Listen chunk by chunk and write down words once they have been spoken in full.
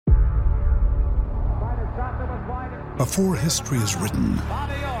Before history is written,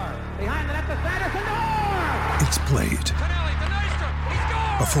 it's played.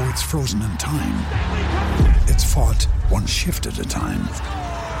 Before it's frozen in time, it's fought one shift at a time.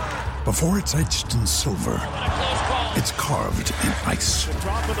 Before it's etched in silver, it's carved in ice.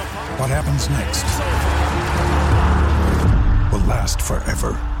 What happens next will last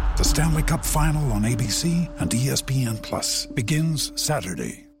forever. The Stanley Cup Final on ABC and ESPN Plus begins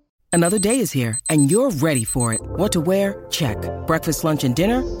Saturday. Another day is here, and you're ready for it. What to wear? Check. Breakfast, lunch, and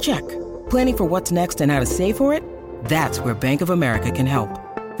dinner? Check. Planning for what's next and how to save for it? That's where Bank of America can help.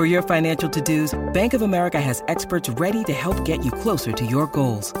 For your financial to-dos, Bank of America has experts ready to help get you closer to your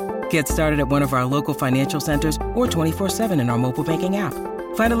goals. Get started at one of our local financial centers or 24/7 in our mobile banking app.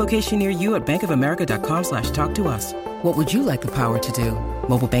 Find a location near you at bankofamerica.com/talktous. What would you like the power to do?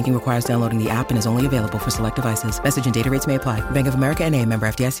 Mobile banking requires downloading the app and is only available for select devices. Message and data rates may apply. Bank of America N.A., member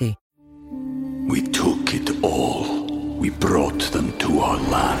FDIC. We took it all. We brought them to our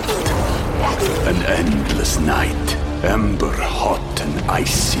land. An endless night, ember hot and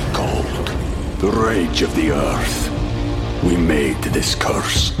icy cold. The rage of the earth. We made this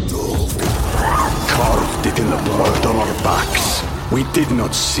curse. Carved it in the blood on our backs. We did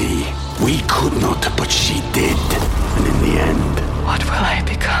not see. We could not, but she did. And in the end... What will I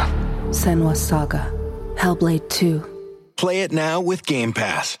become? Senua's Saga. Hellblade 2. Play it now with Game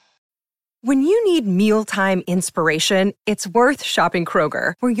Pass. When you need mealtime inspiration, it's worth shopping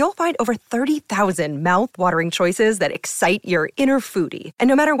Kroger, where you'll find over 30,000 mouth-watering choices that excite your inner foodie. And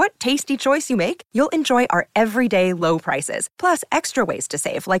no matter what tasty choice you make, you'll enjoy our everyday low prices, plus extra ways to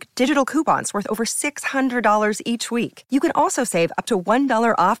save, like digital coupons worth over $600 each week. You can also save up to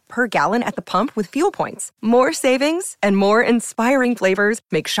 $1 off per gallon at the pump with fuel points. More savings and more inspiring flavors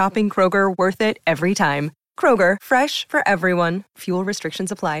make shopping Kroger worth it every time. Kroger, fresh for everyone. Fuel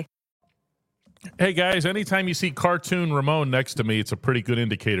restrictions apply. Hey, guys, anytime you see cartoon Ramon next to me, it's a pretty good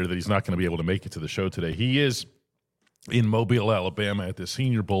indicator that he's not going to be able to make it to the show today. He is in Mobile, Alabama at the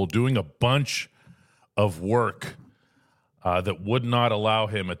Senior Bowl doing a bunch of work that would not allow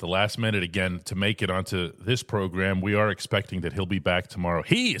him at the last minute again to make it onto this program. We are expecting that he'll be back tomorrow.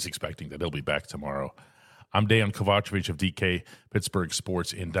 He is expecting that he'll be back tomorrow. I'm Dejan Kovacevic of DK Pittsburgh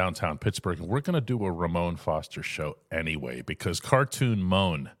Sports in downtown Pittsburgh, and we're going to do a Ramon Foster show anyway because Cartoon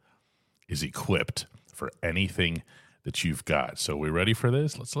Moan is equipped for anything that you've got. So we ready for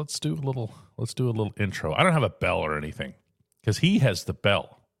this? Let's do a little intro. I don't have a bell or anything because he has the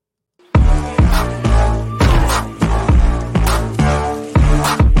bell.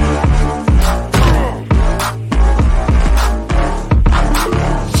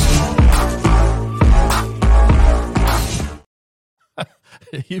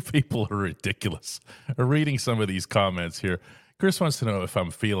 You people are ridiculous. I'm reading some of these comments here. Chris wants to know if I'm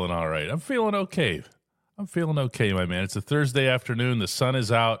feeling all right. I'm feeling okay. My man. It's a Thursday afternoon. The sun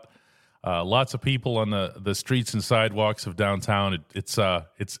is out. Lots of people on the streets and sidewalks of downtown. It's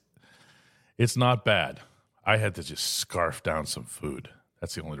not bad. I had to just scarf down some food.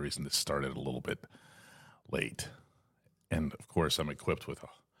 That's the only reason this started a little bit late. And, of course, I'm equipped with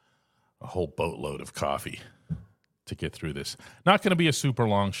a whole boatload of coffee to get through this. Not going to be a super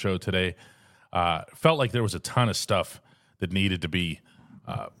long show today. Felt like there was a ton of stuff that needed to be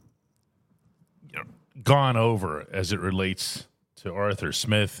gone over as it relates to Arthur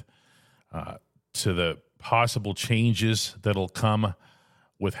Smith, to the possible changes that'll come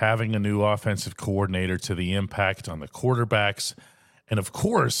with having a new offensive coordinator, to the impact on the quarterbacks. And, of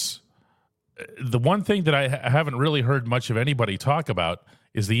course, the one thing that I haven't really heard much of anybody talk about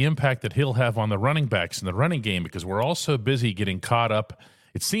is the impact that he'll have on the running backs in the running game, because we're all so busy getting caught up,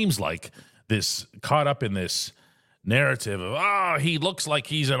 it seems like, caught up in this narrative of, he looks like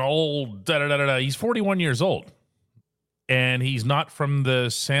he's an old da-da-da-da-da. He's 41 years old, and he's not from the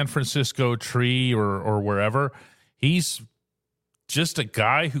San Francisco tree or wherever. He's just a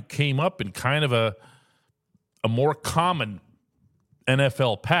guy who came up in kind of a more common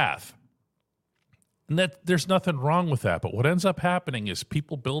NFL path. And that there's nothing wrong with that. But what ends up happening is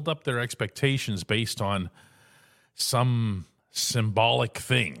people build up their expectations based on some symbolic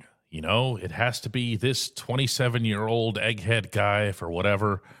thing. You know, it has to be this 27-year-old egghead guy for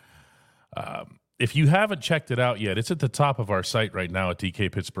whatever. If you haven't checked it out yet, it's at the top of our site right now at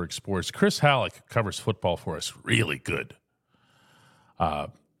DK Pittsburgh Sports. Chris Halleck covers football for us really good.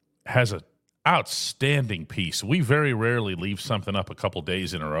 Has an outstanding piece. We very rarely leave something up a couple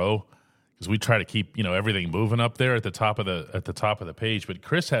days in a row because we try to keep everything moving up there at the top of the page. But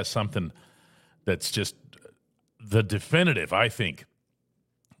Chris has something that's just the definitive, I think,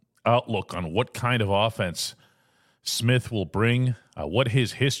 outlook on what kind of offense Smith will bring, what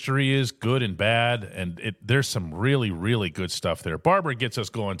his history is, good and bad, and there's some really, really good stuff there. Barber gets us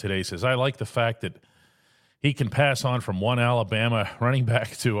going today, says, I like the fact that he can pass on from one Alabama running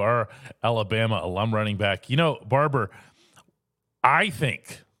back to our Alabama alum running back. You know, Barber, I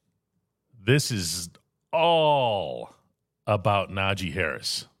think this is all about Najee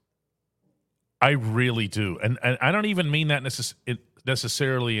Harris. I really do. And I don't even mean that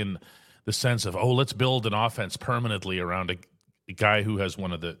necessarily in the sense of, let's build an offense permanently around a guy who has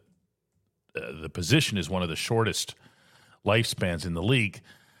one of the position is one of the shortest lifespans in the league.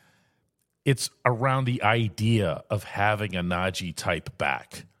 It's around the idea of having a Najee type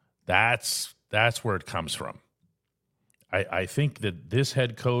back. That's where it comes from. I think that this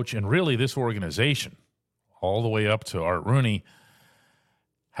head coach and really this organization, all the way up to Art Rooney,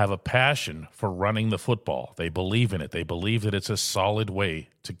 have a passion for running the football. They believe in it. They believe that it's a solid way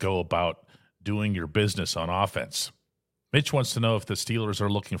to go about doing your business on offense. Mitch wants to know if the Steelers are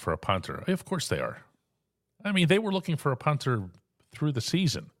looking for a punter. Of course they are. I mean, they were looking for a punter through the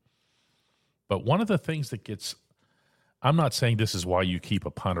season. But one of the things that gets, I'm not saying this is why you keep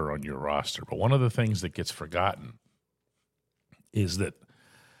a punter on your roster, but one of the things that gets forgotten is that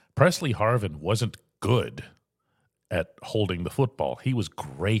Presley Harvin wasn't good at holding the football. He was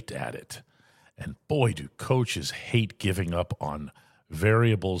great at it. And boy, do coaches hate giving up on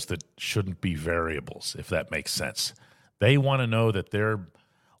variables that shouldn't be variables, if that makes sense. They want to know that their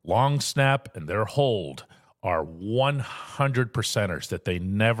long snap and their hold are 100%ers, that they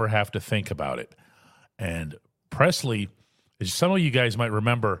never have to think about it. And Presley, as some of you guys might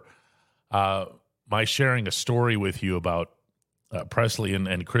remember, my sharing a story with you about Presley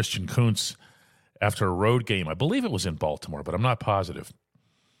and Christian Kuntz after a road game. I believe it was in Baltimore, but I'm not positive,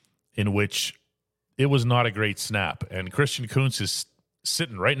 in which it was not a great snap. And Christian Kuntz is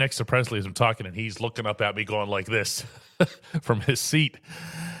sitting right next to Presley as I'm talking, and he's looking up at me going like this from his seat.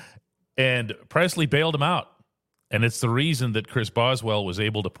 And Presley bailed him out. And it's the reason that Chris Boswell was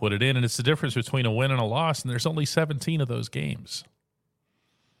able to put it in. And it's the difference between a win and a loss, and there's only 17 of those games.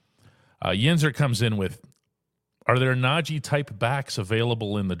 Yinzer comes in with, are there Najee-type backs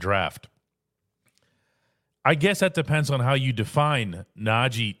available in the draft? I guess that depends on how you define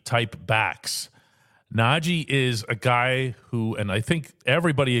Najee-type backs. Najee is a guy who, and I think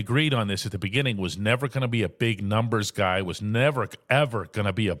everybody agreed on this at the beginning, was never going to be a big numbers guy, was never, ever going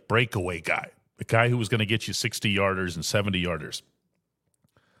to be a breakaway guy, a guy who was going to get you 60-yarders and 70-yarders.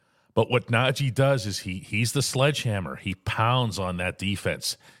 But what Najee does is he's the sledgehammer. He pounds on that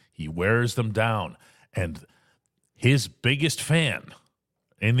defense. He wears them down. And his biggest fan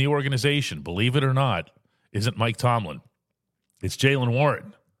in the organization, believe it or not, isn't Mike Tomlin. It's Jaylen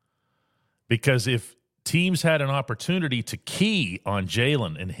Warren. Because if teams had an opportunity to key on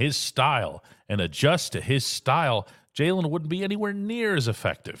Jaylen and his style and adjust to his style, Jaylen wouldn't be anywhere near as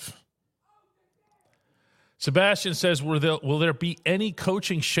effective. Sebastian says, will there be any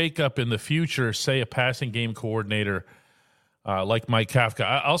coaching shakeup in the future, say a passing game coordinator like Mike Kafka?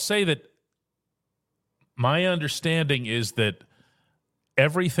 I'll say that my understanding is that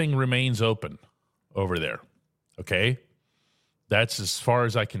everything remains open over there, okay? That's as far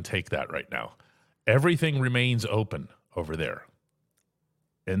as I can take that right now. Everything remains open over there.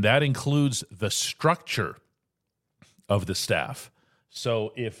 And that includes the structure of the staff.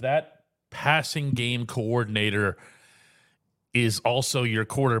 So if that passing game coordinator is also your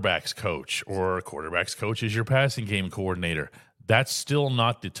quarterback's coach, or quarterback's coach is your passing game coordinator, that's still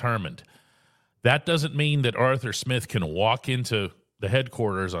not determined. That doesn't mean that Arthur Smith can walk into the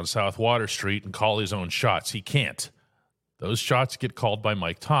headquarters on South Water Street and call his own shots. He can't. Those shots get called by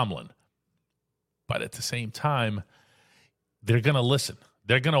Mike Tomlin. But at the same time, they're going to listen.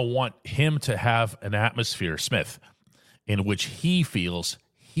 They're going to want him to have an atmosphere, Smith, in which he feels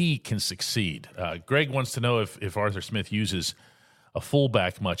he can succeed. Greg wants to know if Arthur Smith uses a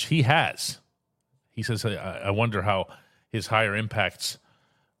fullback much. He has. He says, I wonder how his hire impacts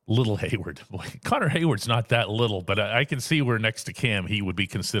Little Hayward. Boy, Connor Hayward's not that little, but I can see where next to Cam he would be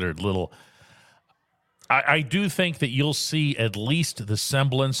considered little. I do think that you'll see at least the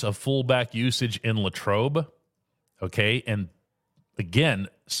semblance of fullback usage in Latrobe, okay? And again,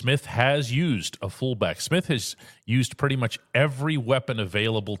 Smith has used a fullback. Smith has used pretty much every weapon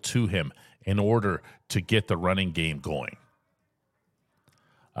available to him in order to get the running game going.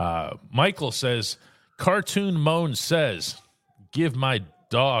 Michael says, Cartoon Moan says, give my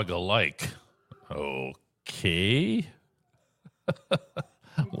dog a like. Okay.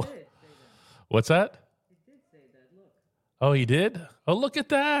 What's that? Oh, he did? Oh, look at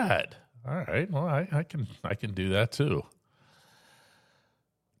that. All right. Well, I can do that too.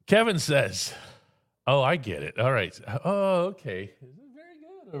 Kevin says, Oh, I get it. All right. Oh, okay. Very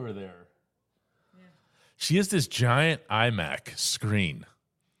good over there. Yeah. She has this giant iMac screen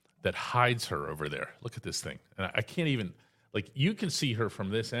that hides her over there. Look at this thing. And I can't even, you can see her from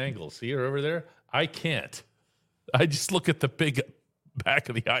this angle. See her over there? I can't. I just look at the big back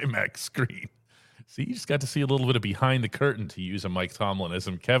of the iMac screen. See, you just got to see a little bit of behind the curtain, to use a Mike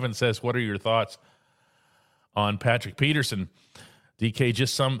Tomlinism. Kevin says, what are your thoughts on Patrick Peterson? DK,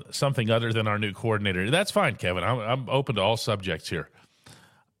 just something other than our new coordinator. That's fine, Kevin. I'm open to all subjects here.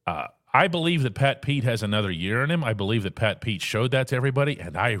 I believe that Pat Pete has another year in him. I believe that Pat Pete showed that to everybody,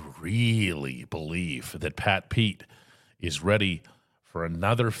 and I really believe that Pat Pete is ready for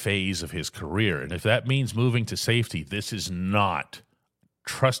another phase of his career. And if that means moving to safety, this is not,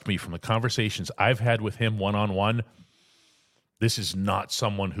 trust me, from the conversations I've had with him one-on-one, this is not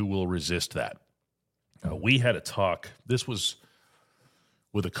someone who will resist that. We had a talk. This was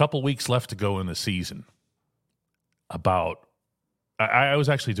with a couple weeks left to go in the season about, I was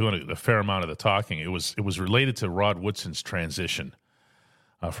actually doing a fair amount of the talking. It was related to Rod Woodson's transition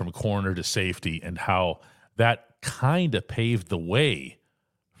from corner to safety and how that kind of paved the way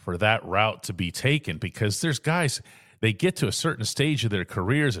for that route to be taken, because there's guys, they get to a certain stage of their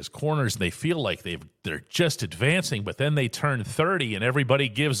careers as corners and they feel like they're just advancing, but then they turn 30 and everybody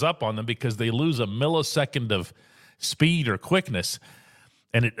gives up on them because they lose a millisecond of speed or quickness.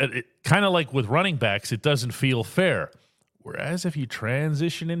 And it kind of like with running backs, it doesn't feel fair. Whereas if you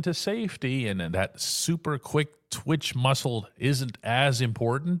transition into safety and that super quick twitch muscle isn't as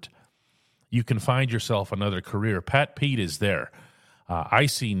important, you can find yourself another career. Pat Pete is there. I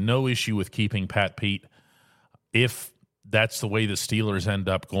see no issue with keeping Pat Pete. If that's the way the Steelers end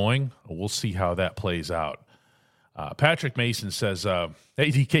up going, we'll see how that plays out. Patrick Mason says, hey,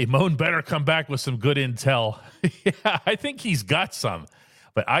 DK, Moan better come back with some good intel. Yeah, I think he's got some.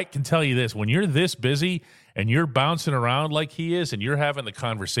 But I can tell you this, when you're this busy and you're bouncing around like he is and you're having the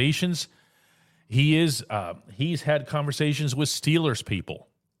conversations, he's had conversations with Steelers people,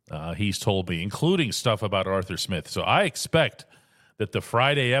 he's told me, including stuff about Arthur Smith. So I expect that the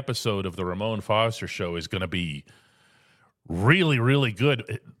Friday episode of the Ramon Foster Show is going to be really, really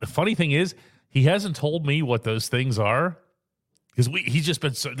good. The funny thing is, he hasn't told me what those things are because he's just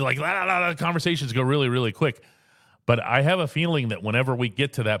been conversations go really, really quick. But I have a feeling that whenever we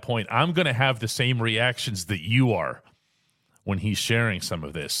get to that point, I'm going to have the same reactions that you are when he's sharing some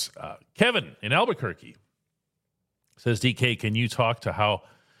of this. Kevin in Albuquerque says, DK, can you talk to how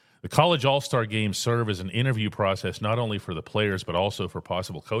the college all-star games serve as an interview process, not only for the players, but also for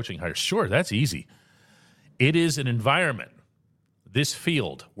possible coaching hires? Sure, that's easy. It is an environment, this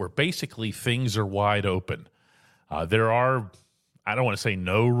field, where basically things are wide open. There are, I don't want to say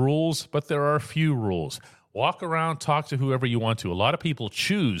no rules, but there are a few rules. Walk around, talk to whoever you want to. A lot of people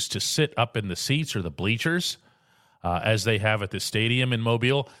choose to sit up in the seats or the bleachers, as they have at the stadium in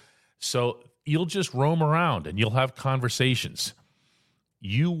Mobile. So you'll just roam around and you'll have conversations.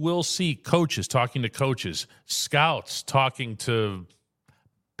 You will see coaches talking to coaches, scouts talking to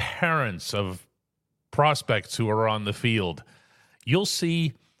parents of prospects who are on the field. You'll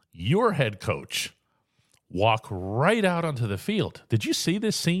see your head coach walk right out onto the field. Did you see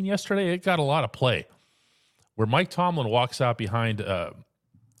this scene yesterday? It got a lot of play, where Mike Tomlin walks out behind a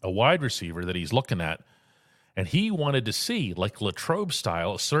wide receiver that he's looking at, and he wanted to see, like Latrobe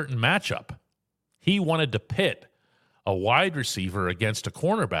style, a certain matchup. He wanted to pit a wide receiver against a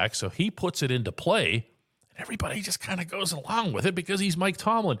cornerback, so he puts it into play, and everybody just kind of goes along with it because he's Mike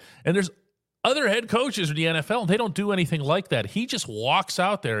Tomlin. And there's other head coaches in the NFL, and they don't do anything like that. He just walks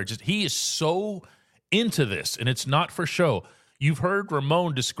out there. He is so into this, and it's not for show. You've heard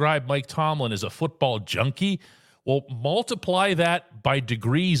Ramon describe Mike Tomlin as a football junkie. Well, multiply that by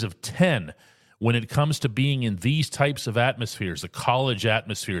degrees of 10 when it comes to being in these types of atmospheres, the college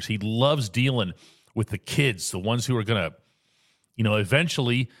atmospheres. He loves dealing with the kids, the ones who are going to,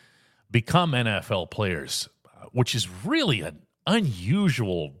 eventually become NFL players, which is really an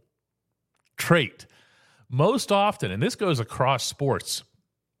unusual trait. Most often, and this goes across sports,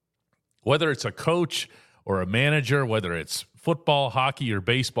 whether it's a coach or a manager, whether it's football, hockey, or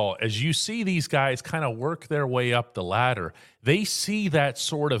baseball, as you see these guys kind of work their way up the ladder, they see that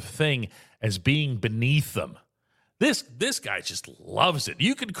sort of thing as being beneath them. This guy just loves it.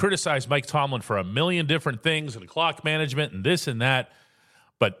 You can criticize Mike Tomlin for a million different things and clock management and this and that,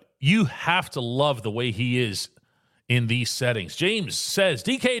 but you have to love the way he is in these settings. James says,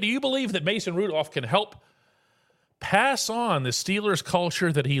 DK, do you believe that Mason Rudolph can help pass on the Steelers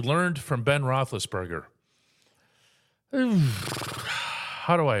culture that he learned from Ben Roethlisberger?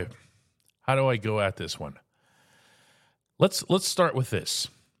 How do I go at this one? Let's start with this.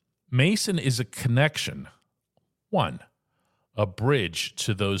 Mason is a connection, a bridge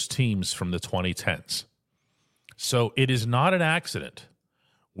to those teams from the 2010s. So it is not an accident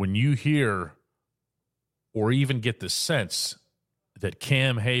when you hear or even get the sense that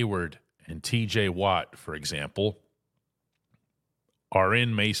Cam Hayward and TJ Watt, for example, are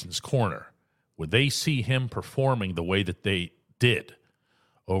in Mason's corner. When they see him performing the way that they did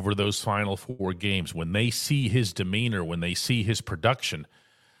over those final 4 games, when they see his demeanor, when they see his production,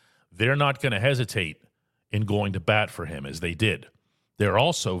 they're not going to hesitate in going to bat for him as they did. They're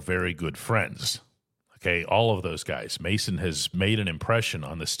also very good friends. Okay, all of those guys. Mason has made an impression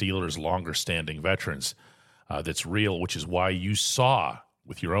on the Steelers' longer-standing veterans that's real, which is why you saw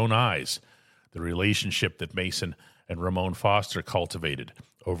with your own eyes the relationship that Mason and Ramon Foster cultivated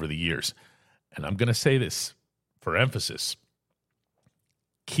over the years. And I'm going to say this for emphasis.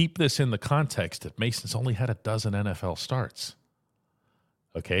 Keep this in the context that Mason's only had a dozen NFL starts.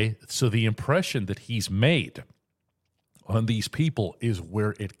 Okay, so the impression that he's made on these people is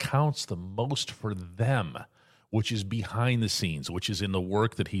where it counts the most for them, which is behind the scenes, which is in the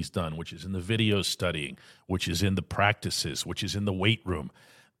work that he's done, which is in the video studying, which is in the practices, which is in the weight room.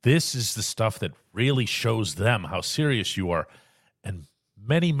 This is the stuff that really shows them how serious you are. And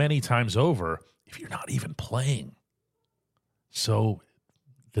many, many times over, if you're not even playing. So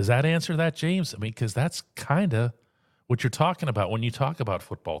does that answer that, James? I mean, because that's kind of what you're talking about when you talk about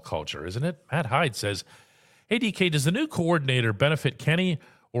football culture, isn't it? Matt Hyde says, hey, DK, does the new coordinator benefit Kenny,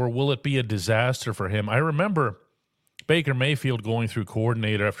 or will it be a disaster for him? I remember Baker Mayfield going through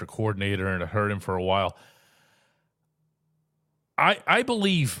coordinator after coordinator, and it hurt him for a while. I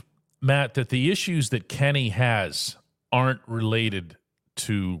believe, Matt, that the issues that Kenny has aren't related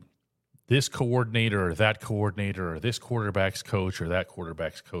to this coordinator or that coordinator or this quarterback's coach or that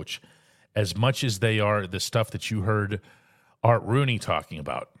quarterback's coach as much as they are the stuff that you heard Art Rooney talking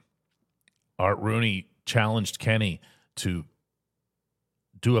about. Art Rooney challenged Kenny to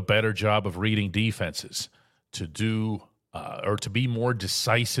do a better job of reading defenses, to do or to be more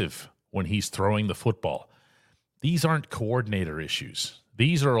decisive when he's throwing the football. These aren't coordinator issues.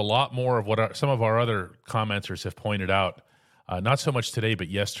 These are a lot more of what some of our other commenters have pointed out, not so much today, but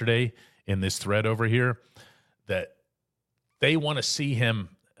yesterday in this thread over here, that they want to see him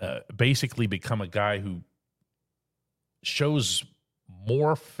basically become a guy who shows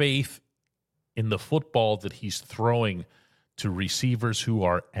more faith in the football that he's throwing to receivers who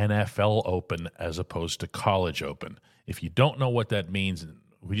are NFL open as opposed to college open. If you don't know what that means,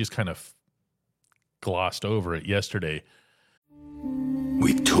 we just kind of glossed over it yesterday.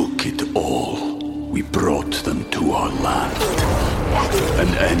 We took it all. We brought them to our land. An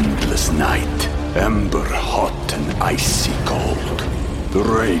endless night, ember hot and icy cold. The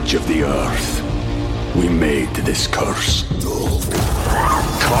rage of the earth. We made this curse.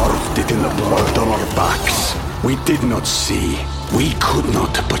 Carved it in the blood on our backs. We did not see. We could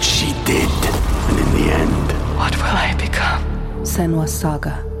not, but she did. And in the end... What will I become? Senwa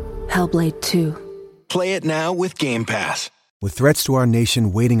Saga. Hellblade 2. Play it now with Game Pass. With threats to our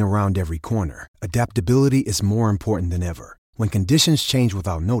nation waiting around every corner, adaptability is more important than ever. When conditions change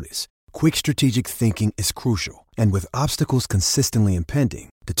without notice, quick strategic thinking is crucial. And with obstacles consistently impending,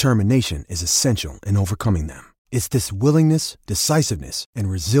 determination is essential in overcoming them. It's this willingness, decisiveness, and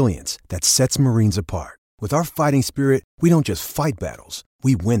resilience that sets Marines apart. With our fighting spirit, we don't just fight battles,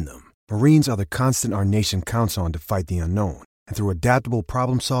 we win them. Marines are the constant our nation counts on to fight the unknown. And through adaptable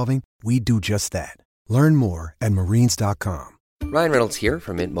problem solving, we do just that. Learn more at marines.com. Ryan Reynolds here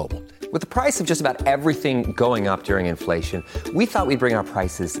from Mint Mobile. With the price of just about everything going up during inflation, we thought we'd bring our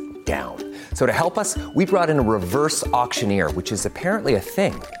prices down. So to help us, we brought in a reverse auctioneer, which is apparently a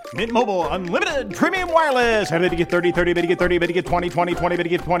thing. Mint Mobile Unlimited Premium Wireless. How to get 30, 30, bit to get 30, bit to get 20, 20, 20, bit to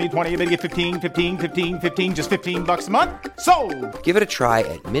get 20, 20, bit to get 15, 15, 15, 15, just $15 a month? Sold! Give it a try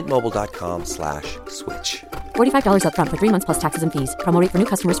at mintmobile.com/switch. $45 up front for 3 months plus taxes and fees. Promo rate for new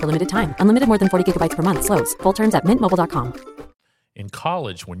customers for limited time. Unlimited more than 40 gigabytes per month. Slows full terms at mintmobile.com. In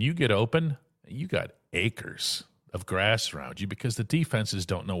college, when you get open, you got acres of grass around you because the defenses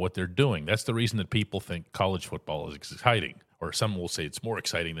don't know what they're doing. That's the reason that people think college football is exciting, or some will say it's more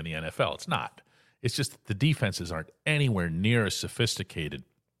exciting than the NFL. It's not. It's just that the defenses aren't anywhere near as sophisticated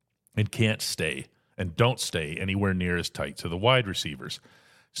and can't stay and don't stay anywhere near as tight to the wide receivers.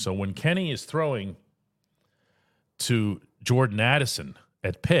 So when Kenny is throwing to Jordan Addison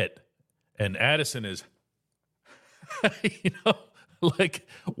at Pitt, and Addison is, like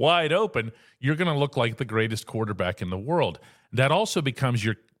wide open, you're going to look like the greatest quarterback in the world. That also becomes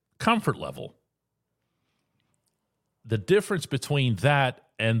your comfort level. The difference between that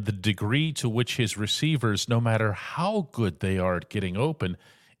and the degree to which his receivers, no matter how good they are at getting open,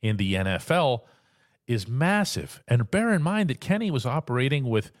 in the NFL is massive. And bear in mind that Kenny was operating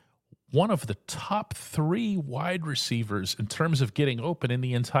with one of the top 3 wide receivers in terms of getting open in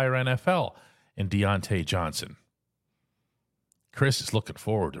the entire NFL in Deontay Johnson. Chris is looking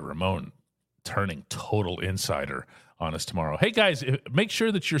forward to Ramon turning total insider on us tomorrow. Hey, guys, make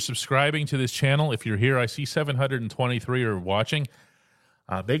sure that you're subscribing to this channel. If you're here, I see 723 are watching.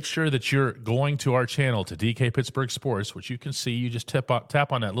 Make sure that you're going to our channel, to DK Pittsburgh Sports, which you can see. You just tap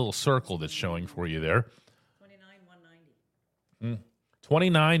on that little circle that's showing for you there. 29,190.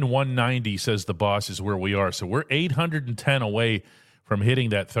 29,190 says the boss is where we are. So we're 810 away from hitting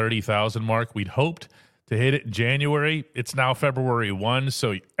that 30,000 mark. We'd hoped to hit it in January. It's now February 1,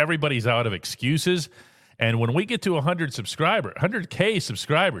 so everybody's out of excuses. And when we get to 100K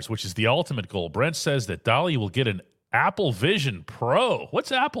subscribers, which is the ultimate goal, Brent says that Dolly will get an Apple Vision Pro.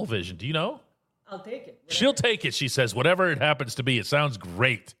 What's Apple Vision? Do you know? I'll take it. Whatever. She'll take it, she says, whatever it happens to be. It sounds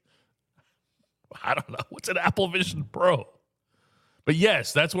great. I don't know. What's an Apple Vision Pro? But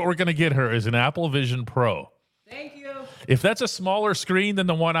yes, that's what we're going to get her, is an Apple Vision Pro. Thank you. If that's a smaller screen than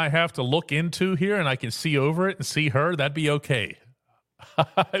the one I have to look into here and I can see over it and see her, that'd be okay.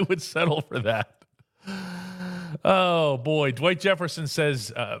 I would settle for that. Oh, boy. Dwight Jefferson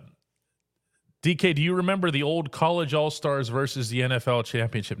says, DK, do you remember the old college all-stars versus the NFL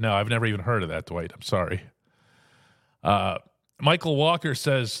championship? No, I've never even heard of that, Dwight. I'm sorry. Michael Walker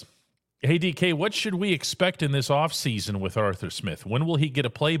says, hey, DK, what should we expect in this offseason with Arthur Smith? When will he get a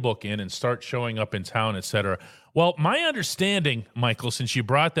playbook in and start showing up in town, et cetera? Well, my understanding, Michael, since you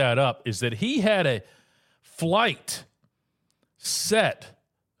brought that up, is that he had a flight set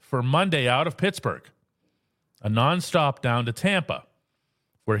for Monday out of Pittsburgh, a nonstop down to Tampa,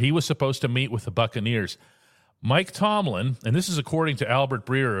 where he was supposed to meet with the Buccaneers. Mike Tomlin, and this is according to Albert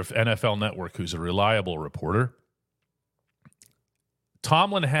Breer of NFL Network, who's a reliable reporter,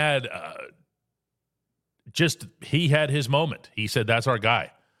 Tomlin had he had his moment. He said, that's our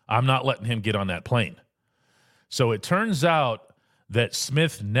guy. I'm not letting him get on that plane. So it turns out that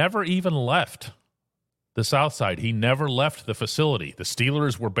Smith never even left the South Side. He never left the facility. The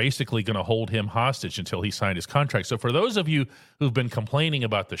Steelers were basically going to hold him hostage until he signed his contract. So for those of you who've been complaining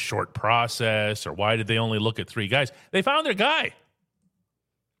about the short process or why did they only look at 3 guys, they found their guy.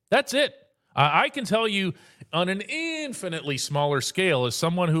 That's it. I can tell you on an infinitely smaller scale, as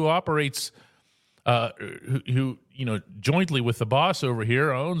someone who operates, who jointly with the boss over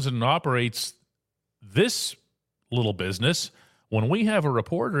here owns and operates this little business. When we have a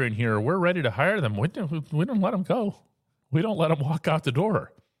reporter in here, we're ready to hire them. We don't let them go. We don't let them walk out the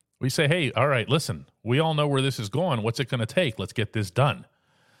door. We say, hey, all right, listen, we all know where this is going. What's it going to take? Let's get this done.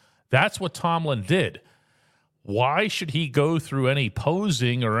 That's what Tomlin did. Why should he go through any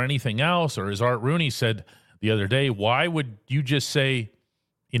posing or anything else? Or as Art Rooney said the other day, why would you just say,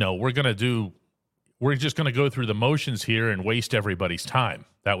 we're just going to go through the motions here and waste everybody's time?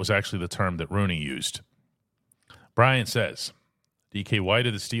 That was actually the term that Rooney used. Brian says, DK, why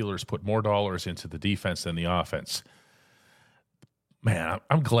did the Steelers put more dollars into the defense than the offense? Man,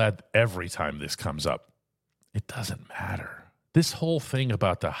 I'm glad every time this comes up. It doesn't matter. This whole thing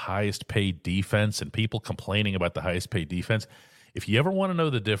about the highest paid defense and people complaining about the highest paid defense, if you ever want to know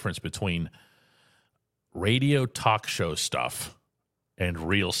the difference between radio talk show stuff and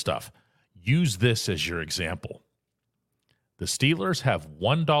real stuff, use this as your example. The Steelers have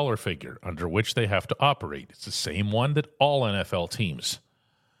 $1 figure under which they have to operate. It's the same one that all NFL teams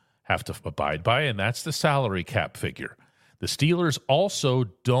have to abide by, and that's the salary cap figure. The Steelers also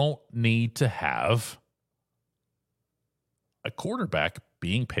don't need to have a quarterback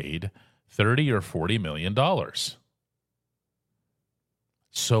being paid $30 or $40 million.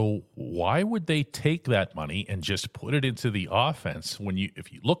 So why would they take that money and just put it into the offense when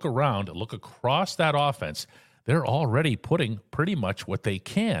if you look around and look across that offense, they're already putting pretty much what they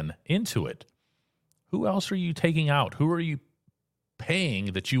can into it. Who else are you taking out? Who are you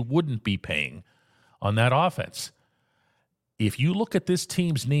paying that you wouldn't be paying on that offense? If you look at this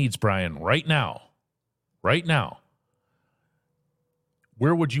team's needs, Brian, right now,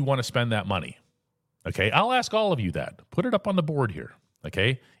 where would you want to spend that money? Okay, I'll ask all of you that. Put it up on the board here,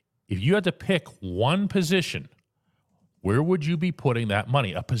 okay? If you had to pick one position, where would you be putting that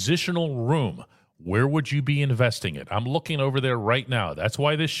money? A positional room, where would you be investing it? I'm looking over there right now. That's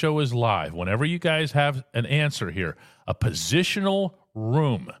why this show is live. Whenever you guys have an answer here, a positional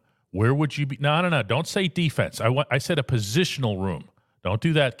room, where would you be? No, don't say defense. I said a positional room. Don't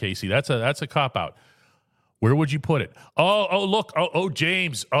do that, Casey. That's a cop-out. Where would you put it? Look.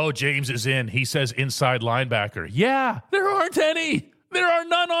 James. James is in. He says inside linebacker. Yeah, there aren't any. There are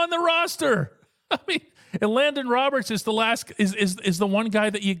none on the roster. I mean, And Landon Roberts is the last is the one guy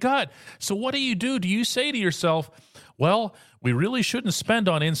that you got. So what do? Do you say to yourself, well, we really shouldn't spend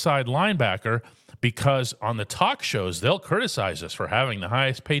on inside linebacker because on the talk shows they'll criticize us for having the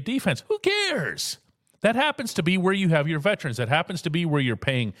highest paid defense. Who cares? That happens to be where you have your veterans. That happens to be where you're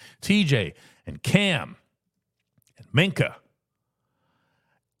paying TJ and Cam and Minka.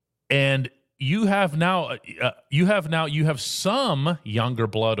 And you have some younger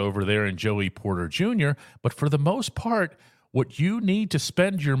blood over there in Joey Porter Jr., but for the most part, what you need to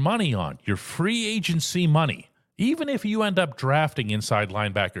spend your money on, your free agency money, even if you end up drafting inside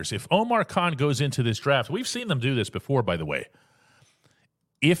linebackers, if Omar Khan goes into this draft, we've seen them do this before, by the way.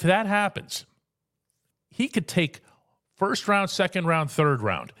 If that happens, he could take first round, second round, third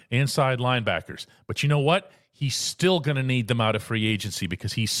round inside linebackers. But you know what? He's still going to need them out of free agency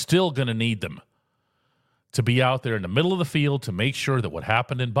because he's still going to need them to be out there in the middle of the field to make sure that what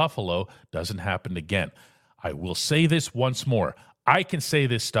happened in Buffalo doesn't happen again. I will say this once more. I can say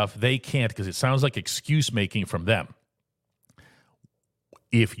this stuff. They can't because it sounds like excuse making from them.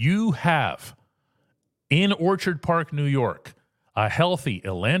 If you have in Orchard Park, New York, a healthy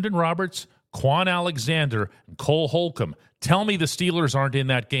Landon Roberts, Quan Alexander, and Cole Holcomb, tell me the Steelers aren't in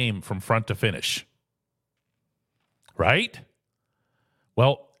that game from front to finish. Right?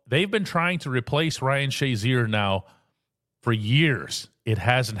 Well, they've been trying to replace Ryan Shazier now for years. It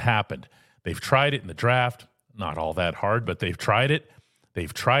hasn't happened. They've tried it in the draft. Not all that hard, but they've tried it.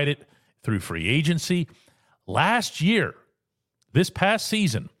 They've tried it through free agency. Last year, this past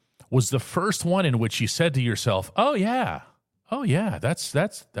season, was the first one in which you said to yourself, oh yeah,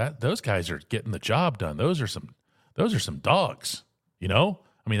 those guys are getting the job done. Those are some dogs, you know?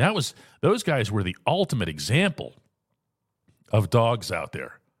 I mean, those guys were the ultimate example of dogs out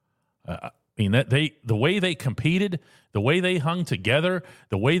there. The way they competed, the way they hung together,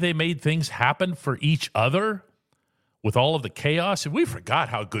 the way they made things happen for each other with all of the chaos. And we forgot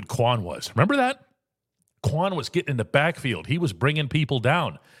how good Quan was. Remember that? Quan was getting in the backfield. He was bringing people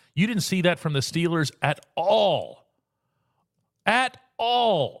down. You didn't see that from the Steelers at all. At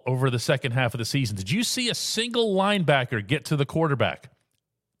all over the second half of the season. Did you see a single linebacker get to the quarterback?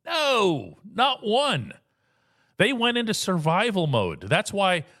 No, not one. They went into survival mode. That's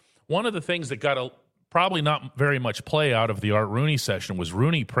why one of the things that got probably not very much play out of the Art Rooney session was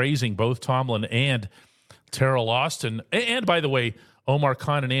Rooney praising both Tomlin and Terrell Austin, and by the way, Omar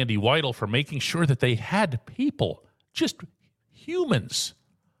Khan and Andy Weidel for making sure that they had people, just humans,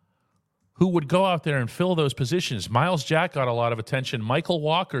 who would go out there and fill those positions. Miles Jack got a lot of attention. Michael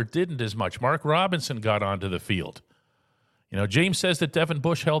Walker didn't as much. Mark Robinson got onto the field. You know, James says that Devin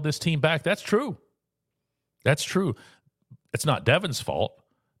Bush held this team back. That's true. That's true. It's not Devin's fault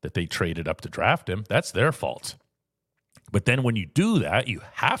that they traded up to draft him. That's their fault. But then when you do that, you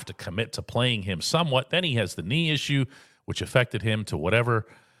have to commit to playing him somewhat. Then he has the knee issue, which affected him to whatever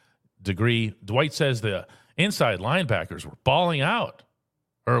degree. Dwight says the inside linebackers were balling out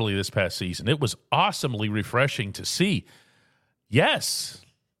early this past season. It was awesomely refreshing to see. Yes,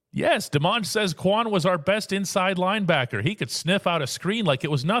 Demond says Quan was our best inside linebacker. He could sniff out a screen like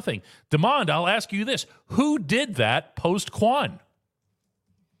it was nothing. Demond, I'll ask you this. Who did that post-Quan?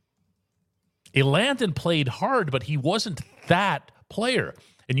 Landon played hard, but he wasn't that player.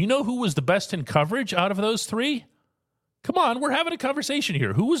 And you know who was the best in coverage out of those three? Come on, we're having a conversation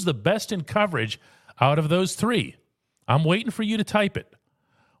here. Who was the best in coverage out of those three? I'm waiting for you to type it.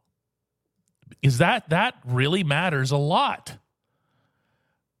 Is that really matters a lot.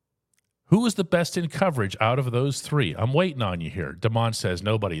 Who was the best in coverage out of those three? I'm waiting on you here. Damon says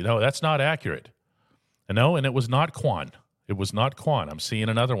nobody. No, that's not accurate. And it was not Quan. It was not Quan. I'm seeing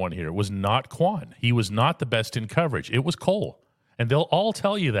another one here. It was not Quan. He was not the best in coverage. It was Cole. And they'll all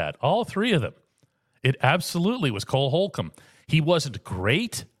tell you that, all three of them. It absolutely was Cole Holcomb. He wasn't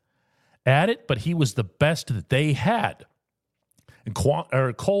great at it, but he was the best that they had. And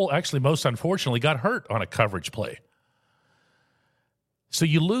Cole actually, most unfortunately, got hurt on a coverage play. So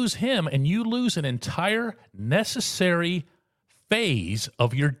you lose him, and you lose an entire necessary phase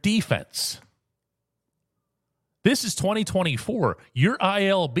of your defense. This is 2024. Your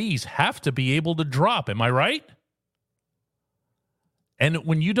ILBs have to be able to drop. Am I right? And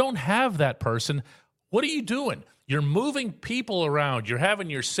when you don't have that person, what are you doing? You're moving people around. You're having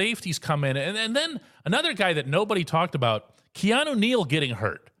your safeties come in. And then another guy that nobody talked about, Keanu Neal getting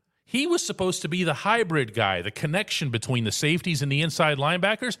hurt. He was supposed to be the hybrid guy, the connection between the safeties and the inside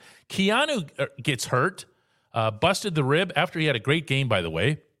linebackers. Keanu gets hurt, busted the rib after he had a great game, by the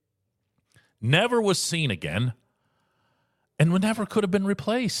way. Never was seen again, and never could have been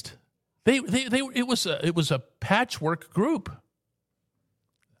replaced. It was a patchwork group.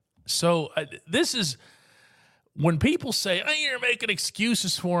 So this is when people say, oh, you're making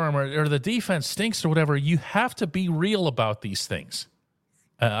excuses for him or the defense stinks or whatever, you have to be real about these things.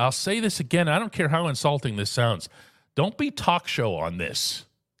 I'll say this again. I don't care how insulting this sounds. Don't be talk show on this,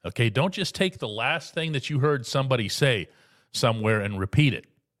 okay? Don't just take the last thing that you heard somebody say somewhere and repeat it.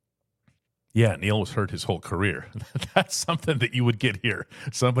 Yeah, Neil was hurt his whole career. That's something that you would get here,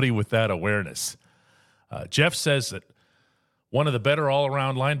 somebody with that awareness. Jeff says that one of the better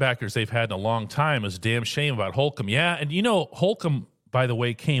all-around linebackers they've had in a long time is a damn shame about Holcomb. Yeah, and Holcomb, by the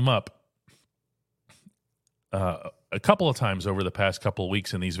way, came up a couple of times over the past couple of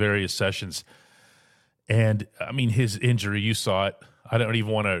weeks in these various sessions. And, I mean, his injury, you saw it. I don't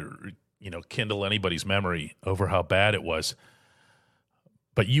even want to, kindle anybody's memory over how bad it was.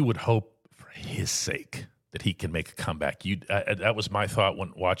 But you would hope for his sake that he can make a comeback. That was my thought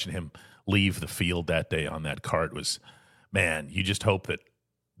when watching him leave the field that day on that cart was, man, you just hope that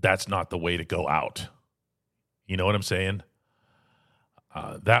that's not the way to go out. You know what I'm saying?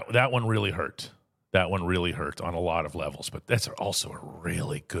 That one really hurt. That one really hurt on a lot of levels, but that's also a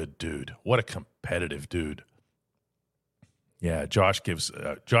really good dude. What a competitive dude. Yeah, Josh gives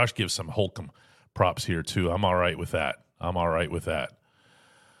some Holcomb props here too. I'm all right with that.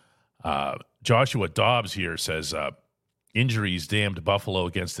 Joshua Dobbs here says, injuries damned Buffalo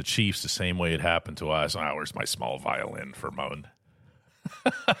against the Chiefs the same way it happened to us. Where's my small violin for Moan?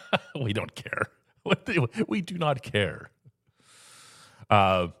 We don't care. We do not care.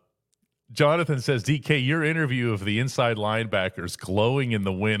 Jonathan says, DK, your interview of the inside linebackers glowing in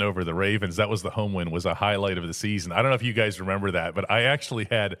the win over the Ravens, that was the home win, was a highlight of the season. I don't know if you guys remember that, but I actually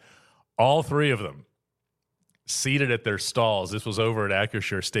had all three of them seated at their stalls. This was over at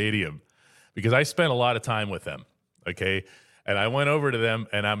Acrisure Stadium because I spent a lot of time with them, okay? And I went over to them,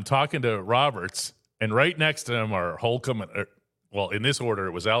 and I'm talking to Roberts, and right next to them are Holcomb. In this order,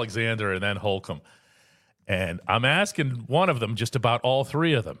 it was Alexander and then Holcomb. And I'm asking one of them just about all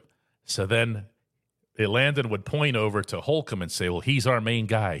three of them. So then Landon would point over to Holcomb and say, well, he's our main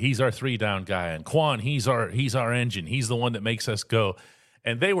guy. He's our three-down guy. And Quan, he's our engine. He's the one that makes us go.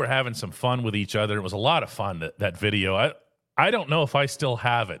 And they were having some fun with each other. It was a lot of fun, that video. I don't know if I still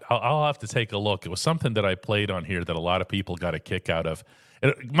have it. I'll have to take a look. It was something that I played on here that a lot of people got a kick out of.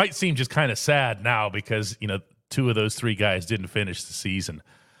 It might seem just kind of sad now because, two of those three guys didn't finish the season.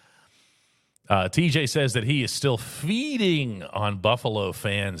 TJ says that he is still feeding on Buffalo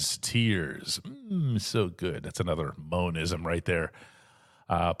fans' tears. So good. That's another monism right there.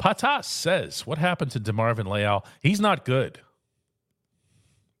 Patas says, what happened to DeMarvin Leal? He's not good.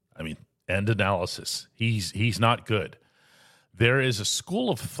 I mean, end analysis. He's not good. There is a school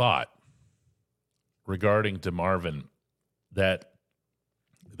of thought regarding DeMarvin that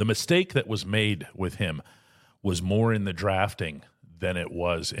the mistake that was made with him was more in the drafting than it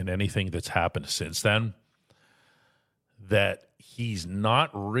was in anything that's happened since then, that he's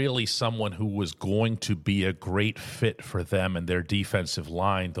not really someone who was going to be a great fit for them and their defensive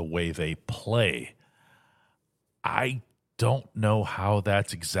line the way they play. I don't know how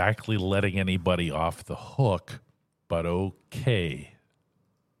that's exactly letting anybody off the hook, but okay.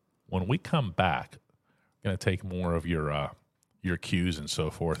 When we come back, I'm going to take more of your cues and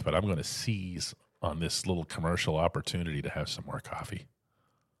so forth, but I'm going to seize on this little commercial opportunity to have some more coffee.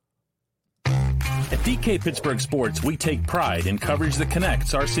 At DK Pittsburgh Sports, we take pride in coverage that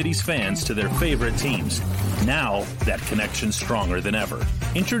connects our city's fans to their favorite teams. Now, that connection's stronger than ever.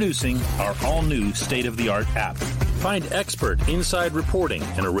 Introducing our all-new state-of-the-art app. Find expert inside reporting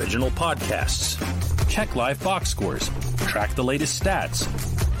and original podcasts. Check live box scores. Track the latest stats.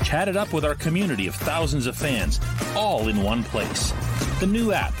 Chat it up with our community of thousands of fans, all in one place. The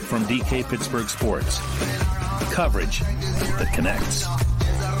new app from DK Pittsburgh Sports. Coverage that connects.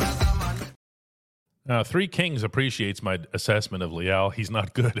 Three Kings appreciates my assessment of Leal. He's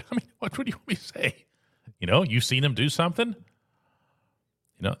not good. I mean, what would you say? You've seen him do something?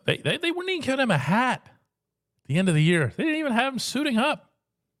 They wouldn't even get him a hat at the end of the year. They didn't even have him suiting up.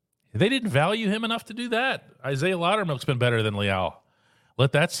 They didn't value him enough to do that. Isaiah Loudermilk's been better than Leal.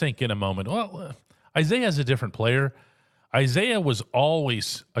 Let that sink in a moment. Well, Isaiah's a different player. Isaiah was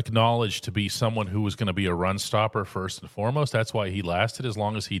always acknowledged to be someone who was going to be a run stopper first and foremost. That's why he lasted as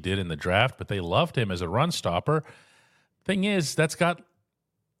long as he did in the draft, but they loved him as a run stopper. Thing is, that's got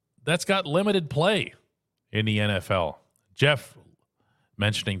limited play in the NFL. Jeff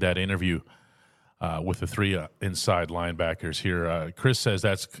mentioning that interview with the three inside linebackers here. Chris says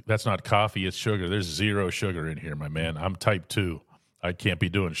that's not coffee, it's sugar. There's zero sugar in here, my man. I'm type 2. I can't be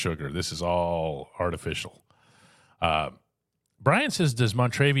doing sugar. This is all artificial. Brian says, does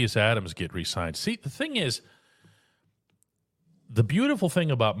Montravius Adams get re-signed? See, the thing is, the beautiful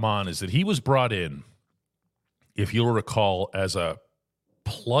thing about Mon is that he was brought in if you'll recall, as a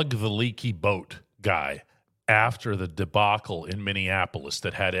plug the leaky boat guy after the debacle in Minneapolis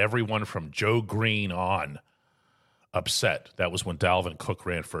that had everyone from Joe Green on upset. That was when Dalvin Cook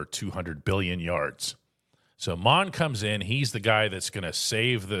ran for 200 billion yards. So Mon comes in. He's the guy that's going to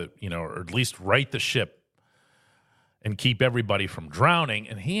save the, or at least right the ship and keep everybody from drowning.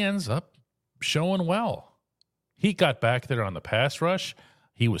 And he ends up showing well. He got back there on the pass rush.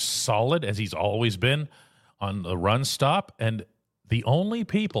 He was solid, as he's always been, on the run stop. And the only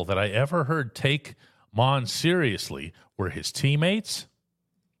people that I ever heard take Mon seriously were his teammates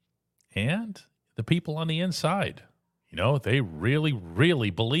and the people on the inside. They really, really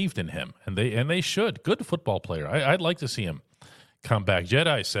believed in him, and they should. Good football player. I'd like to see him come back.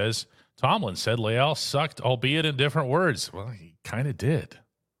 Jedi says, Tomlin said Leal sucked, albeit in different words. Well, he kind of did.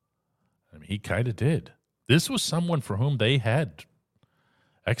 He kind of did. This was someone for whom they had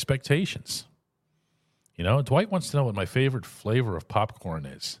expectations. Dwight wants to know what my favorite flavor of popcorn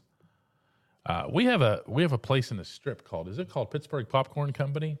is. We have a place in the Strip called Pittsburgh Popcorn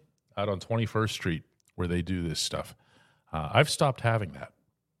Company out on 21st Street where they do this stuff. I've stopped having that.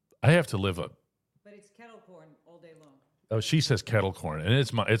 I have to live up. But it's kettle corn all day long. Oh, she says kettle corn, and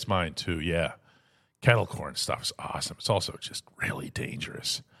it's mine too. Yeah, kettle corn stuff is awesome. It's also just really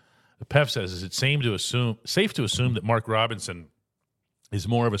dangerous. The PEF says, is it safe to assume that Mark Robinson is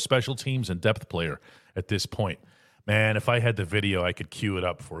more of a special teams and depth player at this point? Man, if I had the video, I could cue it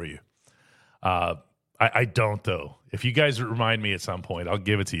up for you. I don't, though. If you guys remind me at some point, I'll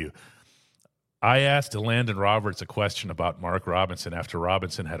give it to you. I asked Landon Roberts a question about Mark Robinson after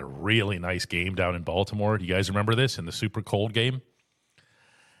Robinson had a really nice game down in Baltimore. Do you guys remember this in the super cold game?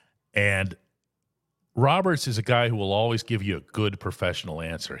 And Roberts is a guy who will always give you a good professional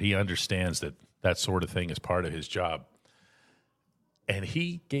answer. He understands that sort of thing is part of his job. And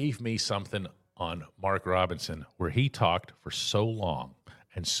he gave me something on Mark Robinson where he talked for so long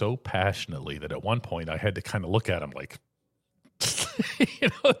and so passionately that at one point I had to kind of look at him like,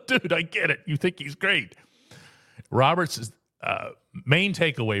 dude, I get it. You think he's great. Roberts' main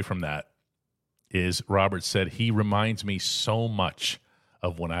takeaway from that is Roberts said, he reminds me so much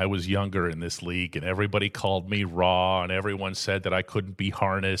of when I was younger in this league and everybody called me raw and everyone said that I couldn't be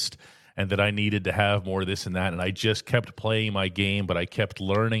harnessed and that I needed to have more this and that. And I just kept playing my game, but I kept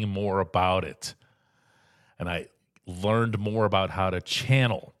learning more about it. And I learned more about how to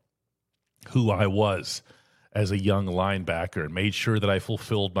channel who I was as a young linebacker and made sure that I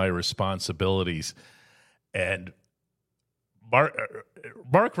fulfilled my responsibilities. And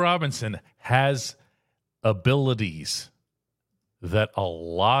Mark Robinson has abilities that a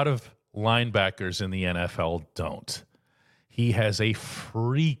lot of linebackers in the NFL don't. He has a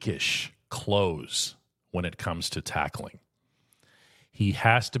freakish close when it comes to tackling. He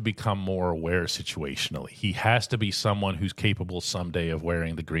has to become more aware situationally. He has to be someone who's capable someday of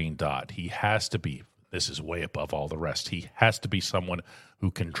wearing the green dot. He has to be, this is way above all the rest, he has to be someone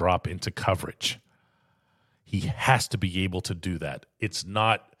who can drop into coverage. He has to be able to do that. It's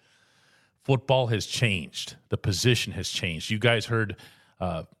not, football has changed. The position has changed. You guys heard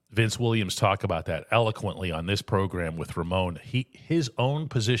Vince Williams talk about that eloquently on this program with Ramon. His own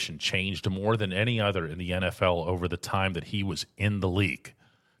position changed more than any other in the NFL over the time that he was in the league,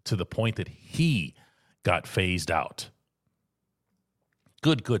 to the point that he got phased out.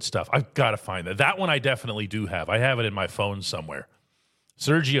 Good stuff. I've got to find that. That one I definitely do have. I have it in my phone somewhere.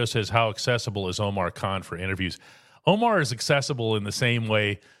 Sergio says, how accessible is Omar Khan for interviews? Omar is accessible in the same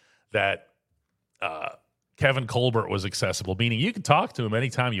way that Kevin Colbert was accessible, meaning you can talk to him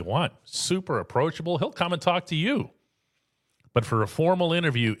anytime you want. Super approachable. He'll come and talk to you. But for a formal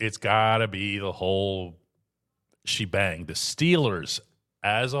interview, it's got to be the whole shebang. The Steelers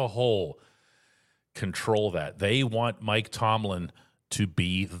as a whole control that. They want Mike Tomlin to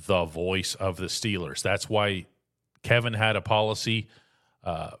be the voice of the Steelers. That's why Kevin had a policy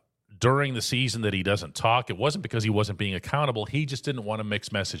during the season that he doesn't talk. It wasn't because he wasn't being accountable. He just didn't want to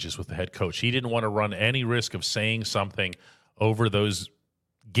mix messages with the head coach. He didn't want to run any risk of saying something over those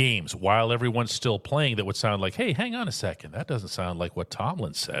games while everyone's still playing that would sound like, hey, hang on a second, that doesn't sound like what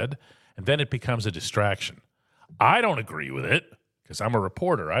Tomlin said. And then it becomes a distraction. I don't agree with it because I'm a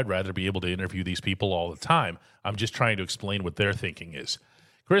reporter. I'd rather be able to interview these people all the time. I'm just trying to explain what their thinking is.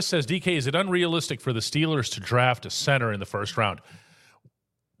 Chris says, DK, is it unrealistic for the Steelers to draft a center in the first round?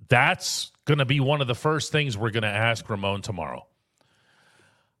 That's going to be one of the first things we're going to ask Ramon tomorrow.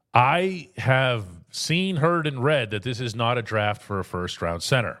 I have seen, heard, and read that this is not a draft for a first-round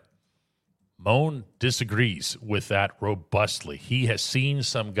center. Moan disagrees with that robustly. He has seen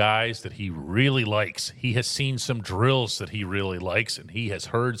some guys that he really likes. He has seen some drills that he really likes, and he has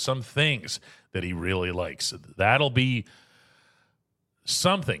heard some things that he really likes. That'll be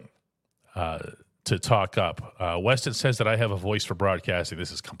something to talk up. Weston says that I have a voice for broadcasting.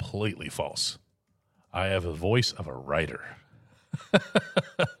 This is completely false. I have a voice of a writer.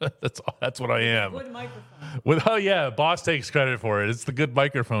 That's what I am. Good microphone. Oh yeah, boss takes credit for it. It's the good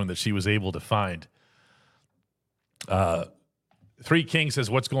microphone that she was able to find. Three Kings says,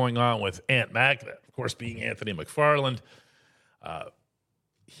 what's going on with Ant Mac? Of course, being Anthony McFarland.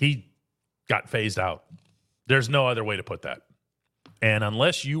 He got phased out. There's no other way to put that. And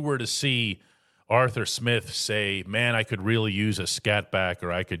unless you were to see Arthur Smith say, man, I could really use a scat back,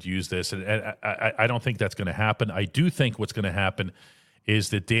 or I could use this. And I don't think that's going to happen. I do think what's going to happen is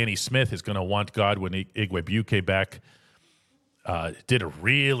that Danny Smith is going to want Godwin Igwebuike back. Did a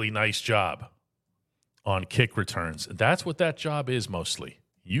really nice job on kick returns. That's what that job is mostly.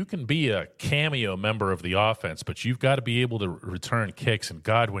 You can be a cameo member of the offense, but you've got to be able to return kicks, and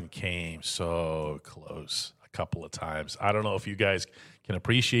Godwin came so close a couple of times. I don't know if you guys can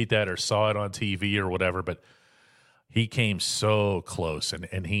appreciate that or saw it on TV or whatever, but he came so close,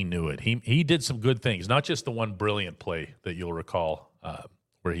 and he knew it. He did some good things, not just the one brilliant play that you'll recall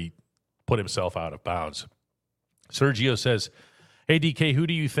where he put himself out of bounds. Sergio says, hey, DK, who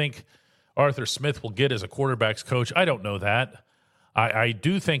do you think Arthur Smith will get as a quarterback's coach? I don't know that. I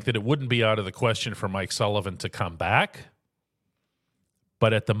do think that it wouldn't be out of the question for Mike Sullivan to come back,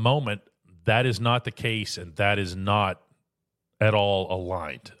 but at the moment, that is not the case, and that is not at all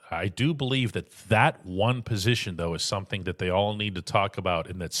aligned. I do believe that one position, though, is something that they all need to talk about,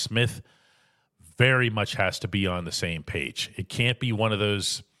 and that Smith very much has to be on the same page. It can't be one of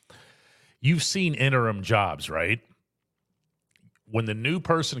those – you've seen interim jobs, right? When the new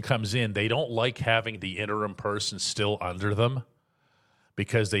person comes in, they don't like having the interim person still under them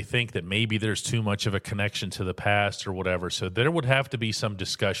because they think that maybe there's too much of a connection to the past or whatever. So there would have to be some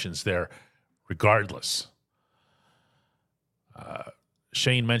discussions there regardless.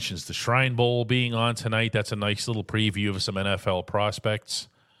 Shane mentions the Shrine Bowl being on tonight. That's a nice little preview of some NFL prospects.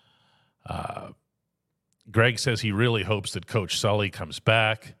 Greg says he really hopes that Coach Sully comes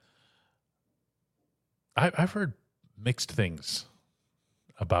back. I've heard mixed things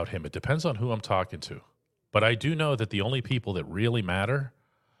about him. It depends on who I'm talking to. But I do know that the only people that really matter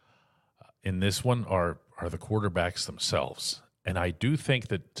in this one are the quarterbacks themselves. And I do think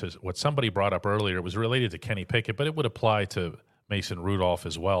that to what somebody brought up earlier was related to Kenny Pickett, but it would apply to Mason Rudolph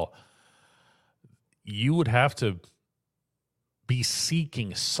as well. You would have to be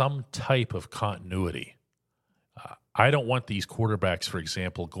seeking some type of continuity. I don't want these quarterbacks, for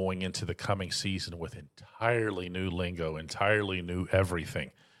example, going into the coming season with entirely new lingo, entirely new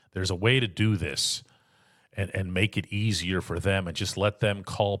everything. There's a way to do this and make it easier for them and just let them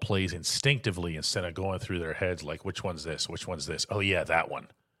call plays instinctively instead of going through their heads like, which one's this? Which one's this? Oh, yeah, that one.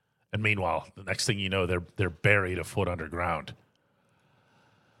 And meanwhile, the next thing you know, they're buried a foot underground.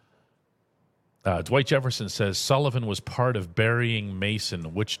 Dwight Jefferson says, Sullivan was part of burying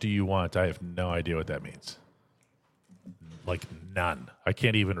Mason. Which do you want? I have no idea what that means. Like none. I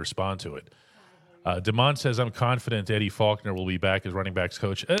can't even respond to it. Damon says, I'm confident Eddie Faulkner will be back as running backs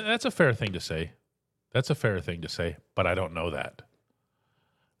coach. That's a fair thing to say. But I don't know that.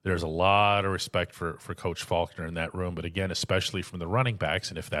 There's a lot of respect for Coach Faulkner in that room, but again, especially from the running backs,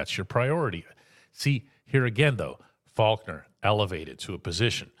 and if that's your priority. See, here again, though, Faulkner elevated to a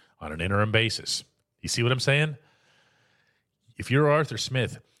position on an interim basis. You see what I'm saying? If you're Arthur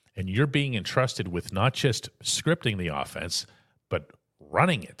Smith and you're being entrusted with not just scripting the offense, but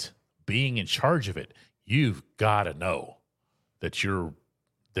running it, being in charge of it, you've got to know that your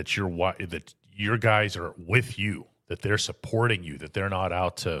guys are with you, that they're supporting you, that they're not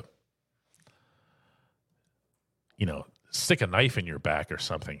out to, stick a knife in your back or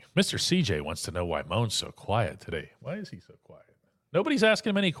something. Mr. CJ wants to know why Moan's so quiet today. Why is he so quiet? Nobody's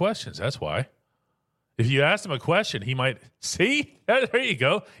asking him any questions. That's why. If you asked him a question, he might see. There you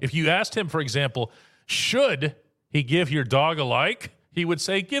go. If you asked him, for example, should he give your dog a like? He would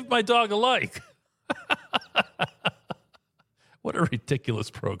say, give my dog a like. What a ridiculous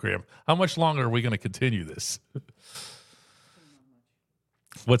program. How much longer are we going to continue this?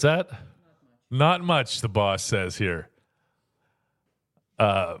 What's that? Not much, the boss says here.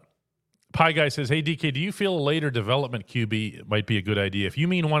 Pie Guy says, hey, DK, do you feel a later development QB might be a good idea? If you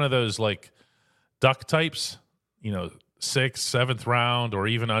mean one of those, like, duck types, 6th, 7th round, or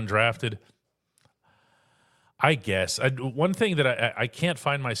even undrafted, I guess. One thing that I can't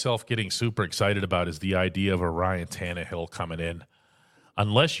find myself getting super excited about is the idea of a Ryan Tannehill coming in.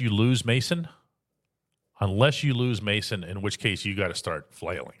 unless you lose Mason, in which case you got to start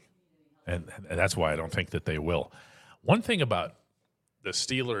flailing. And that's why I don't think that they will. One thing about the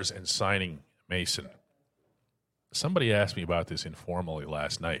Steelers and signing Mason, somebody asked me about this informally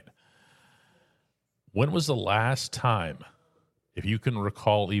last night. When was the last time, if you can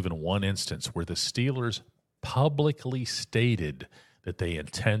recall even one instance, where the Steelers publicly stated that they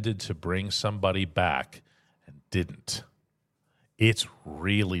intended to bring somebody back and didn't? It's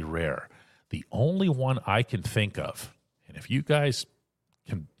really rare. The only one I can think of, and if you guys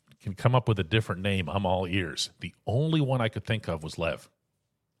can come up with a different name, I'm all ears. The only one I could think of was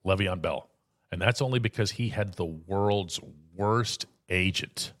Le'Veon Bell. And that's only because he had the world's worst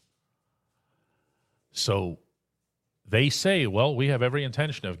agent. So they say, well, we have every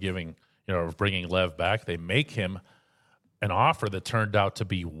intention of bringing Lev back. They make him an offer that turned out to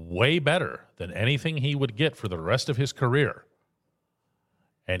be way better than anything he would get for the rest of his career.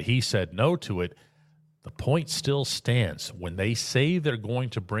 And he said no to it. The point still stands. When they say they're going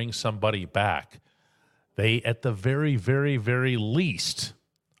to bring somebody back, they, at the very, very, very least,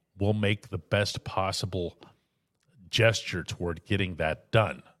 will make the best possible gesture toward getting that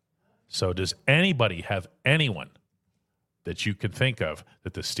done. So does anybody have anyone that you can think of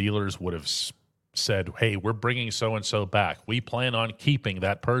that the Steelers would have said, hey, we're bringing so-and-so back. We plan on keeping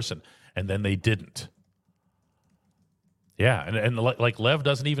that person, and then they didn't? Yeah, and like Lev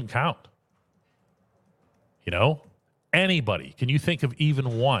doesn't even count. Anybody. Can you think of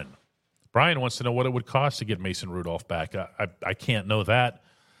even one? Brian wants to know what it would cost to get Mason Rudolph back. I can't know that,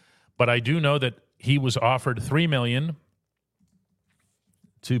 but I do know that he was offered $3 million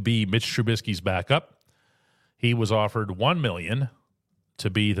to be Mitch Trubisky's backup. He was offered $1 million to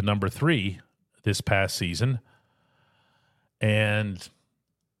be the number 3 this past season. And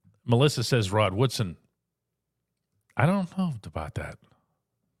Melissa says Rod Woodson. I don't know about that.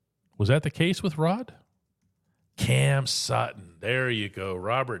 Was that the case with Rod? Cam Sutton. There you go.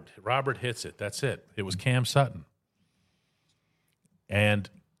 Robert hits it. That's it. It was Cam Sutton. And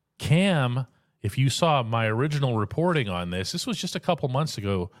Cam, if you saw my original reporting on this was just a couple months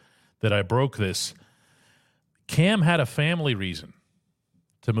ago that I broke this. Cam had a family reason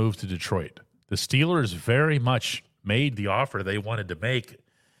to move to Detroit. The Steelers very much made the offer they wanted to make,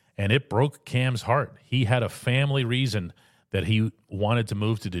 and it broke Cam's heart. He had a family reason that he wanted to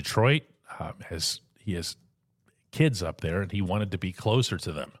move to Detroit. He has kids up there, and he wanted to be closer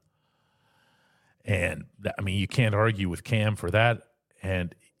to them. And, you can't argue with Cam for that.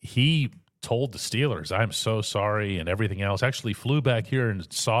 And he told the Steelers, I'm so sorry, and everything else. Actually flew back here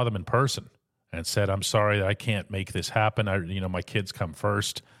and saw them in person and said, I'm sorry that I can't make this happen. My kids come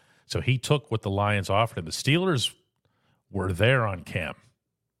first. So he took what the Lions offered him. The Steelers were there on Cam.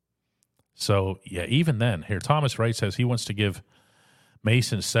 So, yeah, even then, here, Thomas Wright says he wants to give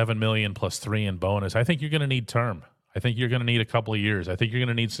Mason $7 million plus $3 million in bonus. I think you're going to need term. I think you're going to need a couple of years. I think you're going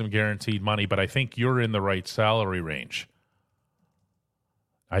to need some guaranteed money, but I think you're in the right salary range.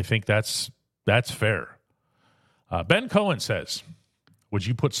 I think that's fair. Ben Cohen says, would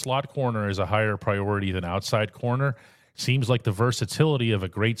you put slot corner as a higher priority than outside corner? Seems like the versatility of a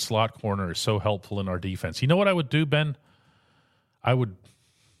great slot corner is so helpful in our defense. You know what I would do, Ben? I'd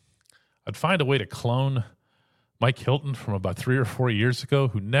find a way to clone Mike Hilton from about 3 or 4 years ago,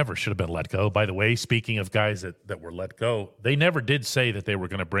 who never should have been let go. By the way, speaking of guys that were let go, they never did say that they were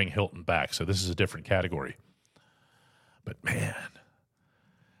going to bring Hilton back, so this is a different category. But, man,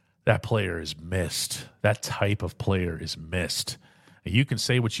 that player is missed. That type of player is missed. And you can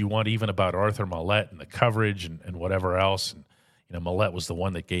say what you want even about Arthur Mallette and the coverage and whatever else. And, Mallette was the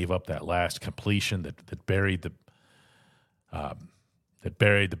one that gave up that last completion that buried the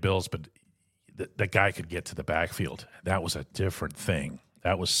Bills, but that guy could get to the backfield. That was a different thing.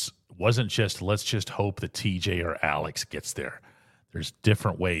 That wasn't just let's just hope that TJ or Alex gets there. There's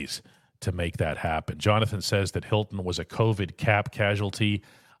different ways to make that happen. Jonathan says that Hilton was a COVID cap casualty.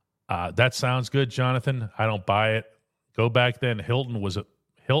 That sounds good, Jonathan. I don't buy it. Go back then. Hilton was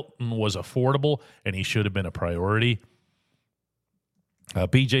affordable, and he should have been a priority.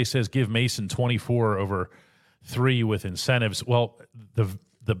 BJ says give Mason 24 over 3 with incentives. Well,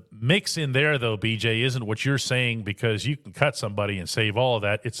 the mix in there, though, BJ, isn't what you're saying, because you can cut somebody and save all of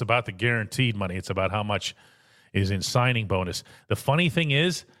that. It's about the guaranteed money. It's about how much is in signing bonus. The funny thing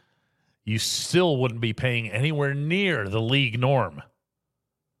is, you still wouldn't be paying anywhere near the league norm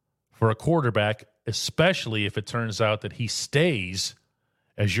for a quarterback, especially if it turns out that he stays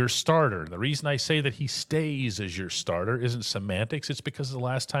as your starter. The reason I say that he stays as your starter isn't semantics. It's because the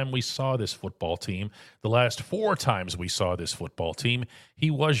last time we saw this football team, the last 4 times we saw this football team,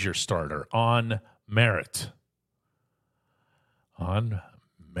 he was your starter on merit. On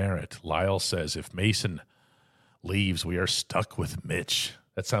Merritt. Lyle says, if Mason leaves, we are stuck with Mitch.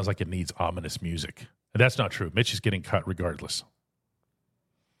 That sounds like it needs ominous music. And that's not true. Mitch is getting cut regardless.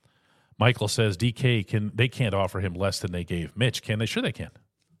 Michael says, DK, they can't offer him less than they gave Mitch, can they? Sure they can.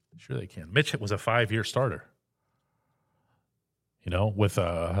 Sure they can. Mitch was a 5-year starter, with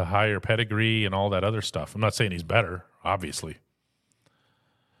a higher pedigree and all that other stuff. I'm not saying he's better, obviously.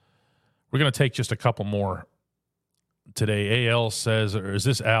 We're going to take just a couple more today. AL says, or is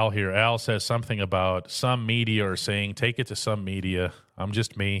this Al here? Al says something about some media are saying, take it to some media. I'm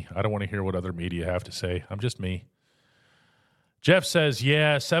just me. I don't want to hear what other media have to say. I'm just me. Jeff says,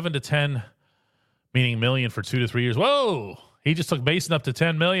 yeah, 7 to 10, meaning million for 2 to 3 years. Whoa, he just took Mason up to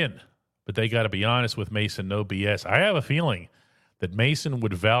 10 million. But they got to be honest with Mason, no BS. I have a feeling that Mason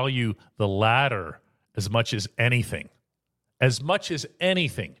would value the latter as much as anything. As much as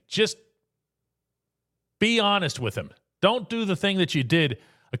anything. Just be honest with him. Don't do the thing that you did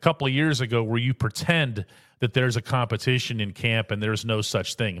a couple of years ago where you pretend that there's a competition in camp and there's no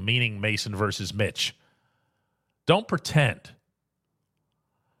such thing, meaning Mason versus Mitch. Don't pretend.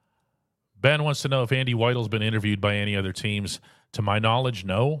 Ben wants to know if Andy Weidl's been interviewed by any other teams. To my knowledge,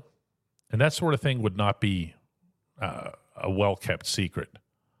 no. And that sort of thing would not be a well-kept secret.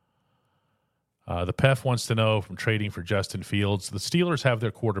 The PEF wants to know from trading for Justin Fields. The Steelers have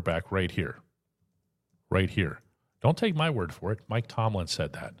their quarterback right here. Right here. Don't take my word for it. Mike Tomlin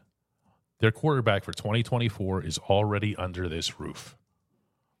said that. Their quarterback for 2024 is already under this roof.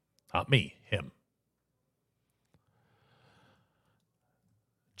 Not me, him.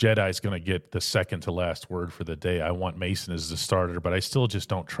 Jedi's going to get the second to last word for the day. I want Mason as the starter, but I still just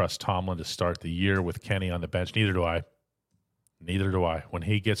don't trust Tomlin to start the year with Kenny on the bench. Neither do I. Neither do I. When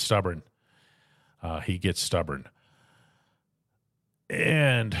he gets stubborn, he gets stubborn.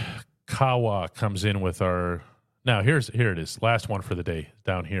 And Kawa comes in with our... Now, here it is. Last one for the day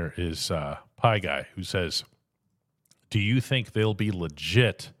down here is Pie Guy, who says, do you think they'll be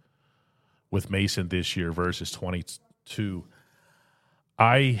legit with Mason this year versus 22?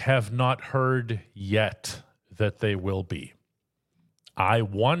 I have not heard yet that they will be. I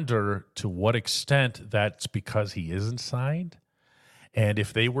wonder to what extent that's because he isn't signed. And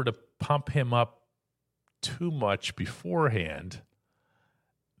if they were to pump him up too much beforehand,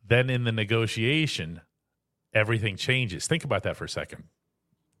 then in the negotiation, everything changes. Think about that for a second.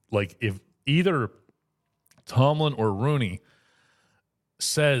 Like if either Tomlin or Rooney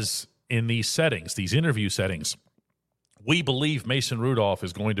says in these settings, these interview settings, we believe Mason Rudolph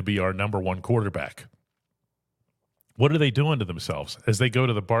is going to be our number one quarterback. What are they doing to themselves as they go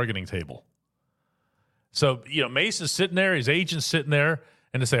to the bargaining table? So, Mason's sitting there, his agent's sitting there,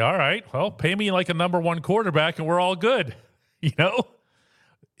 and they say, all right, well, pay me like a number one quarterback and we're all good.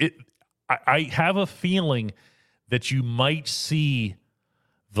 I have a feeling that you might see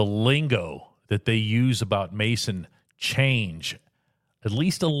the lingo that they use about Mason change at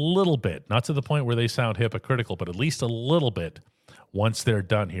least a little bit, not to the point where they sound hypocritical, but at least a little bit once they're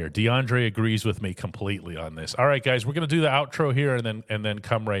done here. DeAndre agrees with me completely on this. All right, guys, we're going to do the outro here and then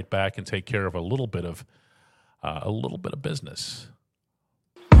come right back and take care of a little bit of business.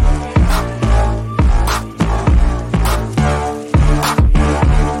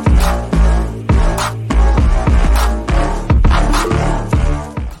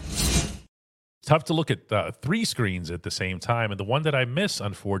 Tough to look at 3 screens at the same time. And the one that I miss,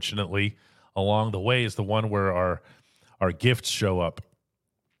 unfortunately, along the way is the one where our gifts show up.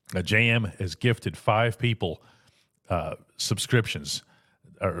 JM has gifted 5 people subscriptions,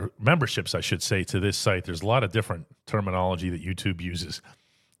 or memberships, I should say, to this site. There's a lot of different terminology that YouTube uses.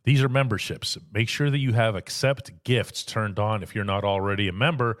 These are memberships. Make sure that you have accept gifts turned on if you're not already a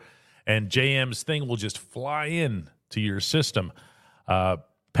member, and JM's thing will just fly in to your system.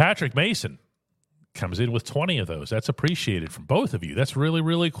 Patrick Mason comes in with 20 of those. That's appreciated from both of you. That's really,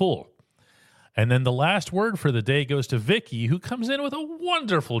 really cool. And then the last word for the day goes to Vicky, who comes in with a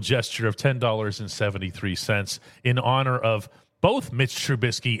wonderful gesture of $10.73 in honor of both Mitch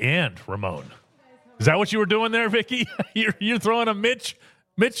Trubisky and Ramon. Is that what you were doing there, Vicky? You're throwing a Mitch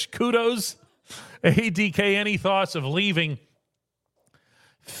kudos? Hey, DK, any thoughts of leaving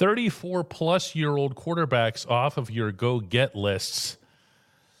 34-plus-year-old quarterbacks off of your go-get lists?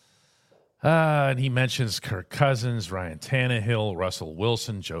 And he mentions Kirk Cousins, Ryan Tannehill, Russell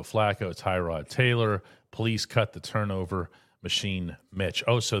Wilson, Joe Flacco, Tyrod Taylor. Please cut the turnover machine, Mitch.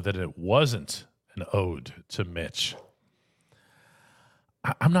 Oh, so that it wasn't an ode to Mitch.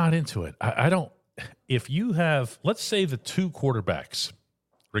 I'm not into it. I don't. If you have, let's say the 2 quarterbacks,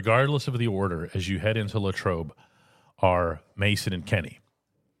 regardless of the order, as you head into Latrobe, are Mason and Kenny.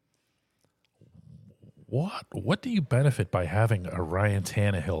 what do you benefit by having a Ryan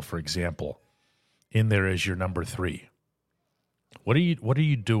Tannehill, for example, in there as your number 3? What are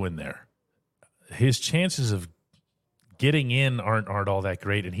you doing there? His chances of getting in aren't all that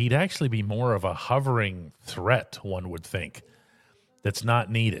great, and he'd actually be more of a hovering threat, one would think, that's not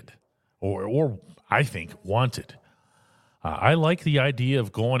needed or I think wanted. I like the idea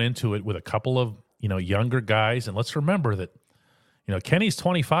of going into it with a couple of younger guys, and let's remember that Kenny's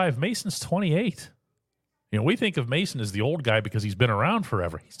 25, Mason's 28. We think of Mason as the old guy because he's been around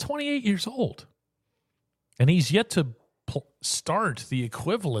forever. He's 28 years old, and he's yet to start the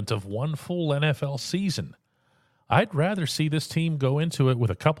equivalent of one full NFL season. I'd rather see this team go into it with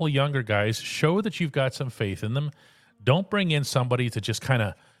a couple of younger guys, show that you've got some faith in them. Don't bring in somebody to just kind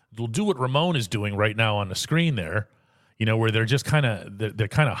of do what Ramon is doing right now on the screen there, where they're just kind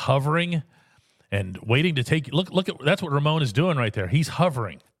of hovering and waiting to take. Look at that's what Ramon is doing right there. He's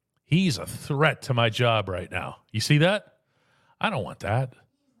hovering. He's a threat to my job right now. You see that? I don't want that.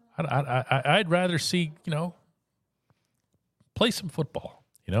 I'd rather see play some football.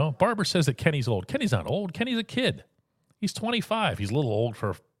 Barber says that Kenny's old. Kenny's not old. Kenny's a kid. He's 25. He's a little old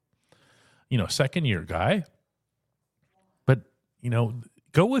for, second-year guy. But,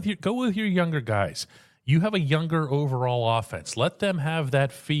 go with your younger guys. You have a younger overall offense. Let them have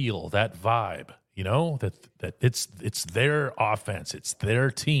that feel, that vibe, that it's their offense. It's their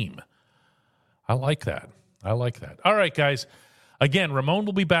team. I like that. All right, guys. Again, Ramon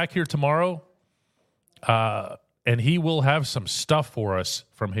will be back here tomorrow. And he will have some stuff for us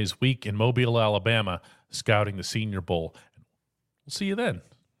from his week in Mobile, Alabama, scouting the Senior Bowl. We'll see you then.